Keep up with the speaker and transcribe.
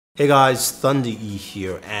Hey guys, Thunder E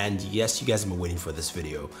here, and yes, you guys have been waiting for this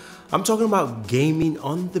video. I'm talking about gaming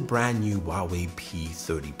on the brand new Huawei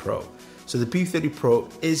P30 Pro. So the P30 Pro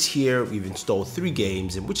is here. We've installed 3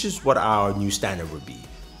 games, and which is what our new standard would be.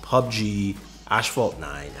 PubG, Asphalt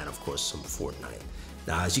 9, and of course some Fornite.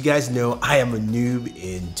 Now, as you guys know, I am a noob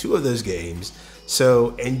in 2 of those games,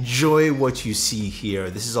 so enjoy what you see here.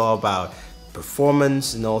 This is all about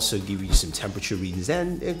performance and also give you some temperature readings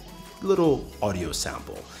and a little audio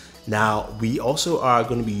sample. Now, we also are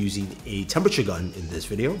going to be using a temperature gun in this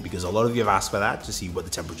video because a lot of you have asked for that to see what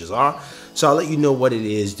the temperatures are. So I'll let you know what it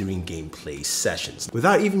is during gameplay sessions.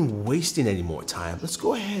 Without even wasting any more time, let's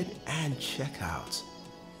go ahead and check out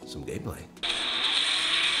some gameplay.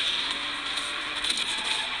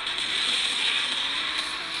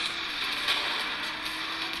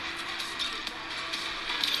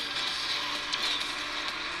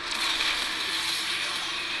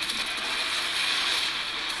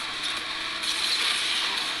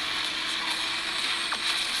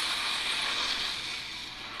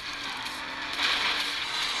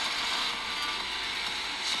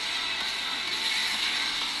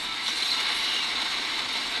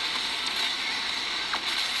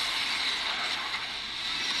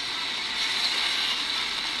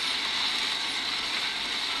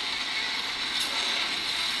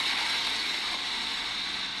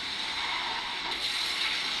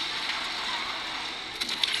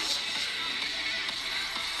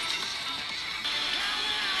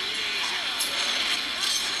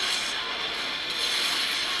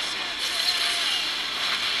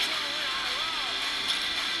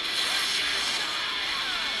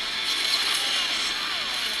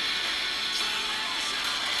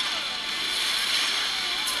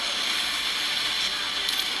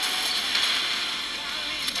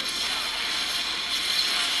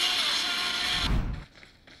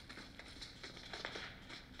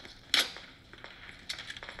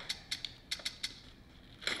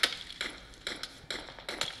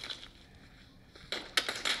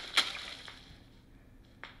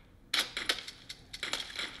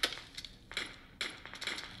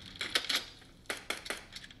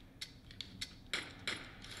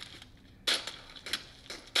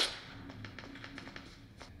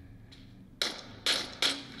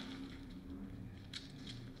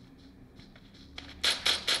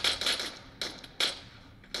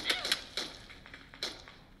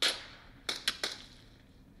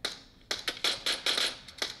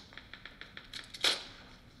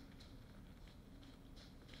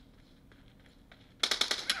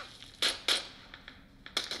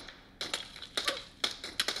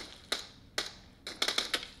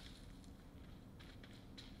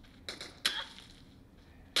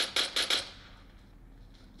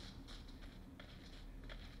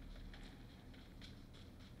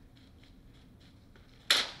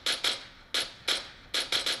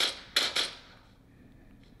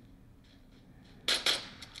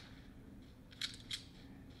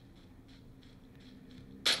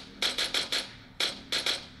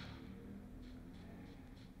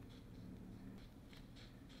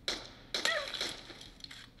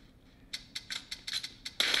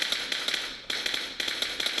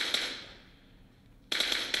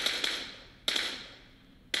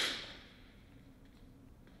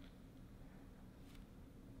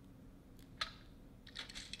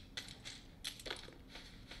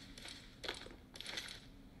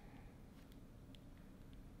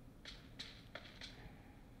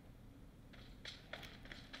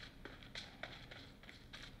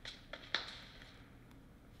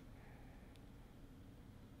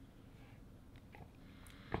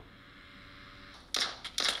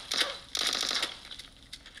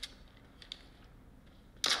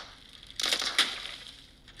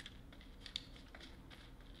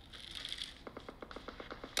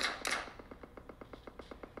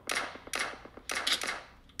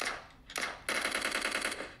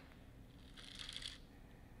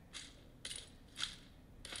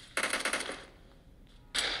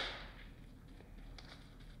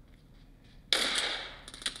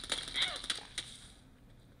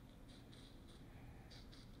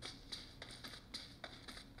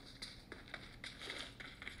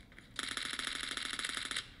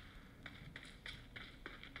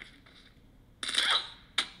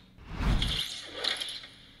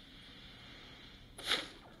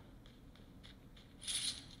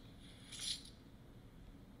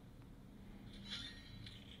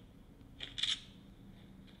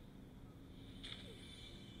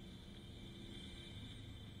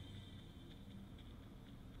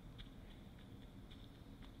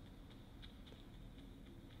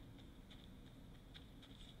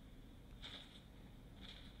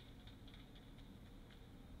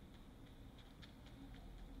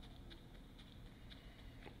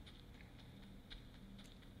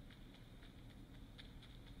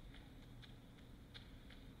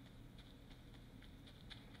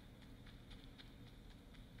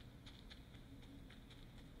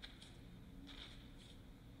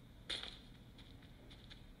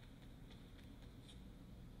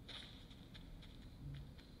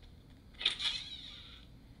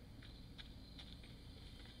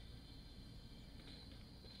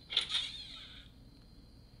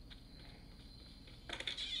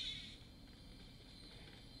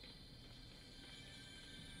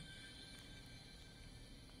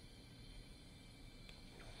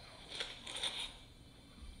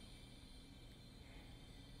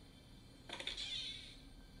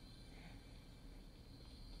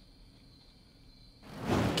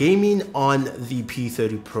 gaming on the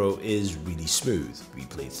P30 Pro is really smooth. We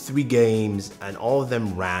played 3 games and all of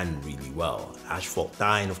them ran really well. Asphalt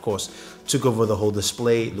 9, of course, took over the whole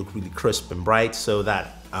display. It looked really crisp and bright, so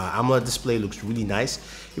that AMOLED display looks really nice.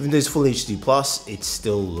 Even though it's Full HD+, it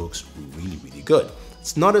still looks really, really good.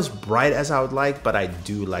 It's not as bright as I would like, but I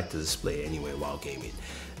do like the display anyway while gaming.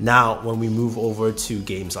 Now, when we move over to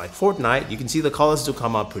games like Fortnite, you can see the colors do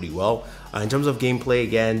come out pretty well. In terms of gameplay,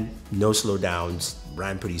 again, no slowdowns,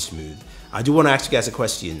 ran pretty smooth. I do want to ask you guys a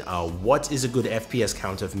question. What is a good FPS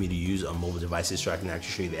counter for me to use on mobile devices so I can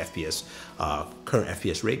actually show you the FPS, current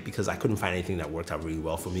FPS rate, because I couldn't find anything that worked out really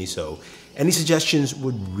well for me. So any suggestions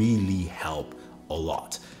would really help a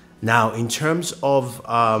lot. Now, in terms of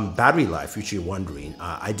battery life, which you're wondering,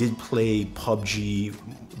 I did play PubG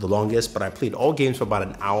the longest, but I played all games for about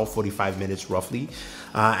an hour, 45 minutes roughly.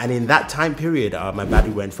 And in that time period, my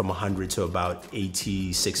battery went from 100 to about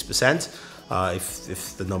 86%.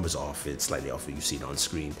 If the number's off, it's slightly off, you see it on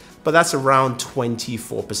screen. But that's around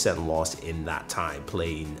 24% loss in that time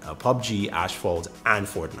playing PubG, Asphalt, and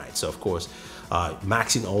Fortnite. So of course,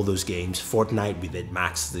 maxing all those games. Fortnite, we did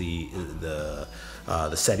max the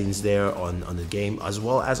settings there on the game, as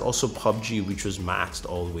well as also PubG, which was maxed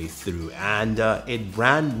all the way through, and it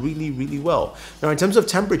ran really, really well. Now, in terms of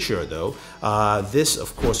temperature though, this,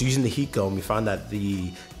 of course, using the heat gun, we found that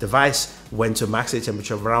the device went to a max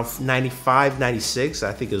temperature of around 95, 96.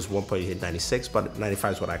 I think it was one point hit 96, but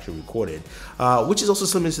 95 is what I actually recorded, which is also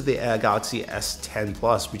similar to the Galaxy S10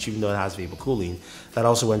 Plus, which even though it has vapor cooling, that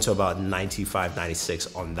also went to about 95,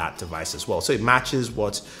 96 on that device as well. So it matches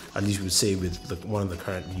what at least we would say with one of the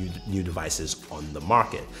current new devices on the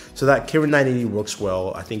market. So that Kirin 980 works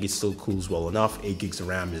well. I think it still cools well enough. 8 gigs of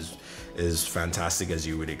RAM is fantastic, as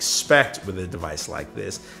you would expect with a device like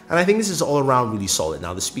this. And I think this is all around really solid.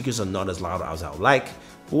 Now, the speakers are not as loud as I would like.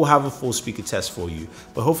 We'll have a full speaker test for you,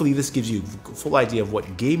 but hopefully this gives you a full idea of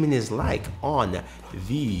what gaming is like on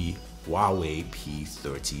the Huawei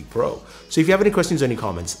P30 Pro. So if you have any questions or any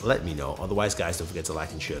comments, let me know. Otherwise, guys, don't forget to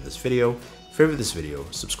like and share this video, favorite this video,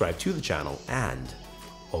 subscribe to the channel, and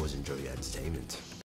always enjoy your entertainment.